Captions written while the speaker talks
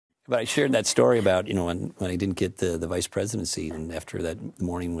But I shared that story about, when I didn't get the vice presidency, and after that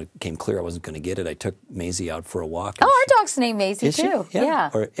morning when it became clear I wasn't going to get it, I took Maisie out for a walk. Oh, our dog's named Maisie, too. She? Yeah.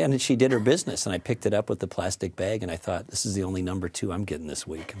 And she did her business, and I picked it up with the plastic bag, and I thought, this is the only number 2 I'm getting this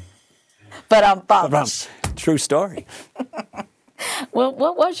week. But true story. Well,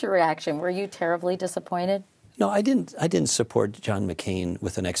 what was your reaction? Were you terribly disappointed? No, I didn't support John McCain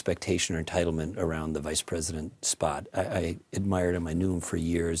with an expectation or entitlement around the vice president spot. I admired him. I knew him for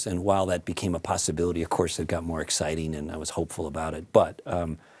years. And while that became a possibility, of course, it got more exciting, and I was hopeful about it. But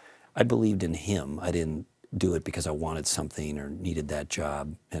I believed in him. I didn't do it because I wanted something or needed that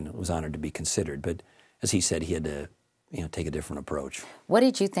job, and I was honored to be considered. But as he said, he had to take a different approach. What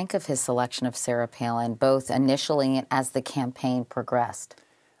did you think of his selection of Sarah Palin, both initially and as the campaign progressed?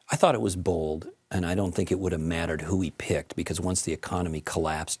 I thought it was bold. And I don't think it would have mattered who he picked, because once the economy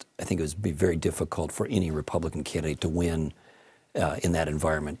collapsed, I think it would be very difficult for any Republican candidate to win in that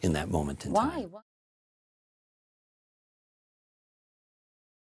environment, in that moment in time. Why?